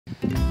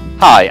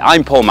Hi,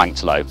 I'm Paul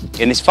Manctolo.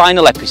 In this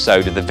final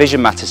episode of the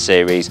Vision Matters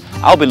series,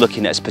 I'll be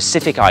looking at a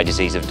specific eye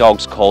disease of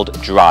dogs called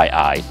dry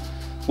eye.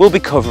 We'll be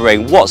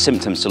covering what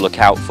symptoms to look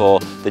out for,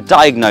 the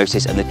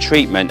diagnosis and the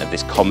treatment of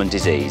this common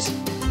disease.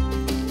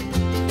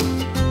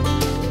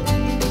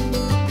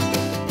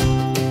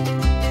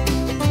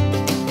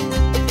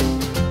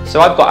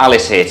 So I've got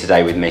Alice here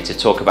today with me to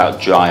talk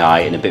about dry eye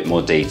in a bit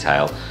more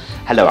detail.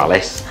 Hello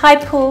Alice. Hi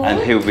Paul. And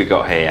who have we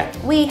got here?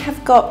 We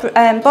have got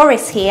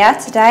Boris here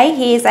today.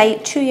 He is a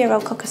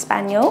 2-year-old Cocker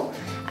Spaniel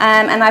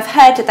and I've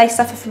heard that they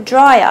suffer from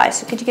dry eye,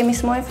 so could you give me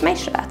some more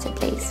information about it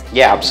please?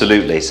 Yeah,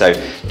 absolutely. So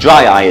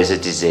dry eye is a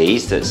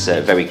disease that's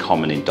very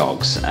common in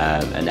dogs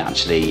and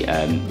actually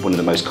one of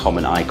the most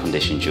common eye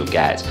conditions you'll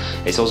get.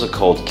 It's also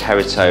called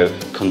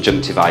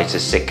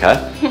keratoconjunctivitis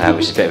sicca,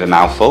 which is a bit of a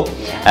mouthful.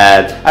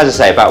 As I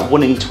say, about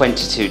 1 in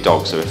 22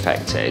 dogs are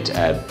affected,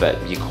 but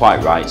you're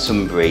quite right,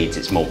 some breeds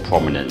it's more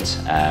prominent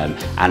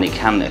and it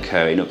can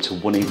occur in up to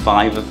 1 in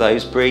 5 of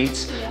those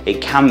breeds.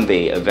 It can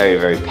be a very,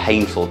 very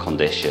painful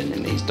condition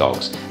in these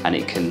dogs and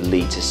it can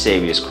lead to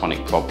serious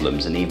chronic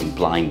problems and even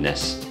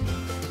blindness.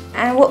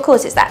 And what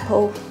causes that,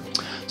 Paul?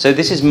 So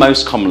this is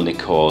most commonly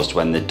caused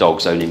when the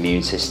dog's own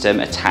immune system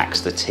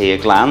attacks the tear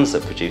glands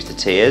that produce the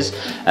tears,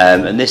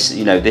 and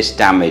this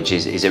damage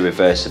is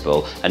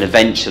irreversible, and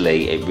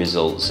eventually it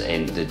results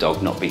in the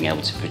dog not being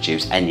able to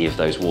produce any of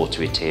those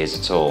watery tears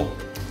at all.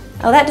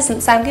 Oh, that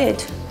doesn't sound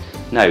good.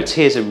 No,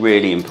 tears are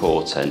really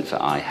important for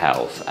eye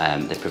health.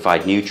 They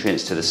provide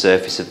nutrients to the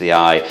surface of the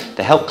eye,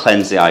 they help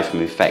cleanse the eye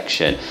from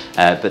infection,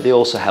 but they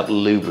also help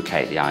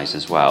lubricate the eyes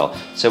as well.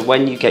 So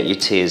when you get your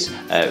tears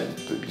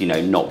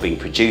not being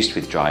produced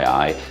with dry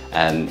eye,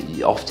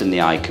 often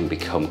the eye can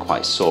become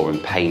quite sore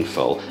and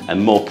painful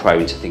and more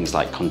prone to things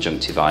like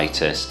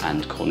conjunctivitis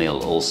and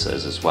corneal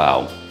ulcers as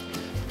well.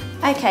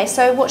 Okay,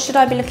 so what should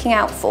I be looking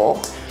out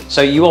for?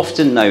 So you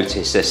often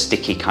notice a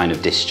sticky kind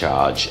of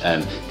discharge.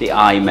 The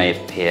eye may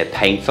appear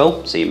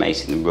painful, so you may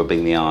see them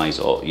rubbing the eyes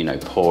or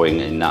pouring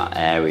in that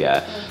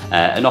area.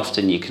 And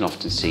you can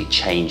often see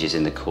changes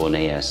in the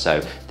cornea,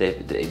 so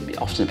it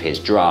often appears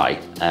dry,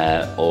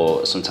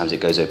 or sometimes it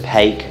goes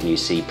opaque and you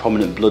see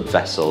prominent blood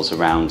vessels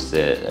around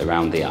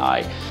the eye.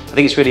 I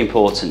think it's really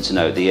important to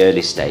know at the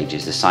early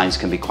stages the signs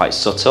can be quite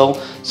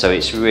subtle, so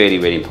it's really,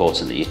 really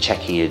important that you're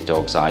checking your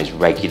dog's eyes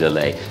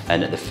regularly,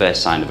 and at the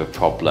first sign of a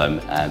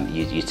problem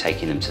you're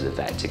taking them to the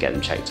vet to get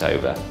them checked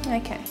over.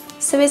 Okay.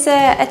 So is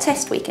there a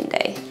test we can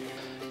do?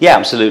 Yeah,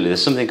 absolutely.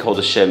 There's something called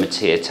a Sherman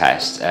tear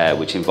test,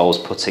 which involves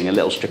putting a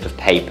little strip of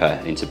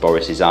paper into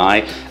Boris's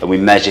eye, and we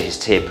measure his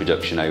tear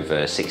production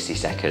over 60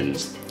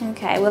 seconds.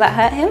 Okay, will that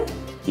hurt him?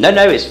 No,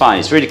 it's fine.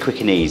 It's really quick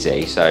and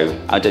easy. So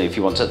I don't know if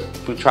you want to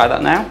try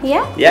that now?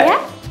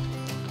 Yeah.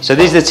 So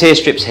these are the tear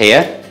strips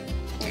here.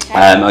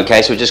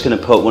 Okay, so we're just going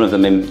to put one of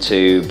them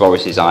into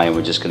Boris's eye and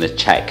we're just going to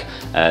check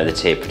the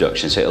tear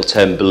production. So it'll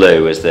turn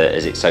blue as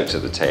it soaks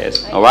up the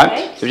tears. Okay. All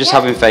right? So just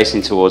have him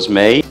facing towards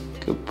me.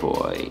 Good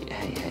boy.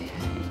 Hey.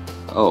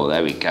 Oh,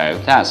 there we go.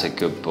 That's a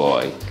good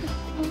boy.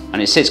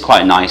 And it sits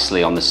quite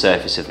nicely on the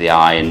surface of the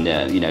eye and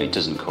it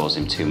doesn't cause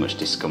him too much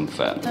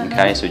discomfort.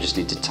 Okay, so we just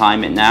need to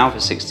time it now for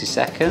 60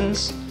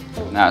 seconds.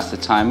 That's the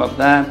time up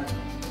there.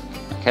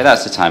 Okay,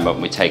 that's the time up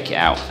and we take it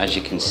out. As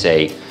you can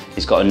see,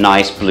 he's got a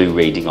nice blue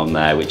reading on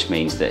there, which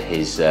means that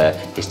his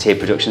tear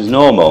production is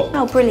normal.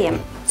 Oh,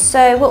 brilliant.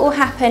 So what will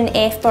happen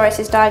if Boris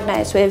is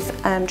diagnosed with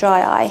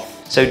dry eye?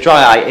 So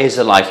dry eye is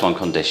a lifelong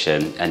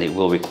condition and it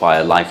will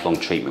require lifelong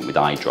treatment with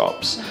eye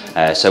drops.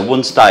 So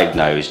once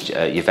diagnosed,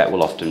 your vet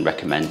will often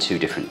recommend 2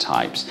 different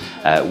types.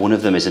 One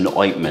of them is an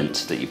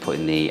ointment that you put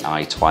in the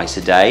eye twice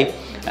a day,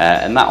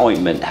 and that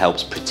ointment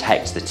helps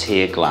protect the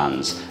tear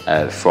glands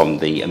from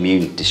the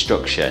immune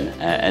destruction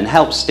and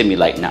helps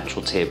stimulate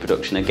natural tear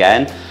production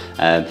again.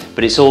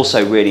 But it's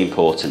also really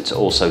important to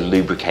also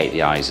lubricate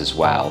the eyes as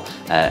well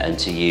and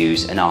to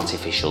use an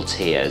artificial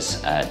tears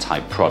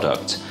type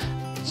product.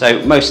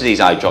 So most of these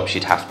eye drops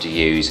you'd have to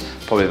use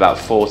probably about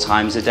 4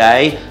 times a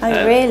day.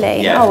 Oh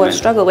really? Yeah, I'll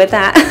struggle with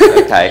that.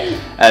 Okay,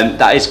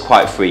 that is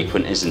quite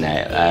frequent, isn't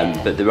it?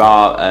 But there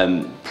are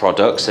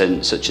products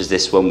such as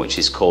this one, which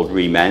is called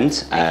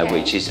Remelt,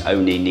 which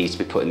only needs to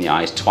be put in the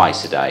eyes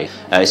twice a day.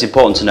 It's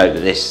important to note that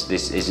this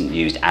isn't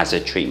used as a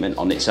treatment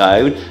on its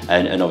own,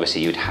 and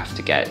obviously you'd have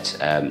to get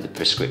the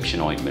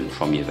prescription ointment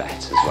from your vet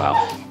as well.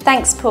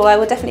 Thanks Paul, I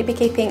will definitely be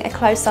keeping a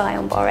close eye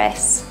on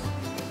Boris.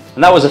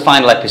 And that was the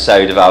final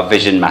episode of our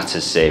Vision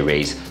Matters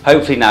series.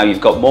 Hopefully now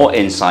you've got more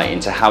insight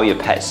into how your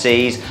pet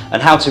sees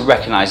and how to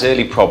recognise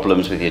early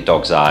problems with your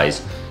dog's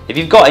eyes. If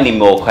you've got any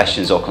more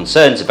questions or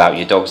concerns about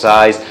your dog's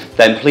eyes,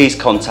 then please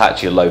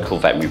contact your local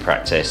veterinary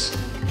practice.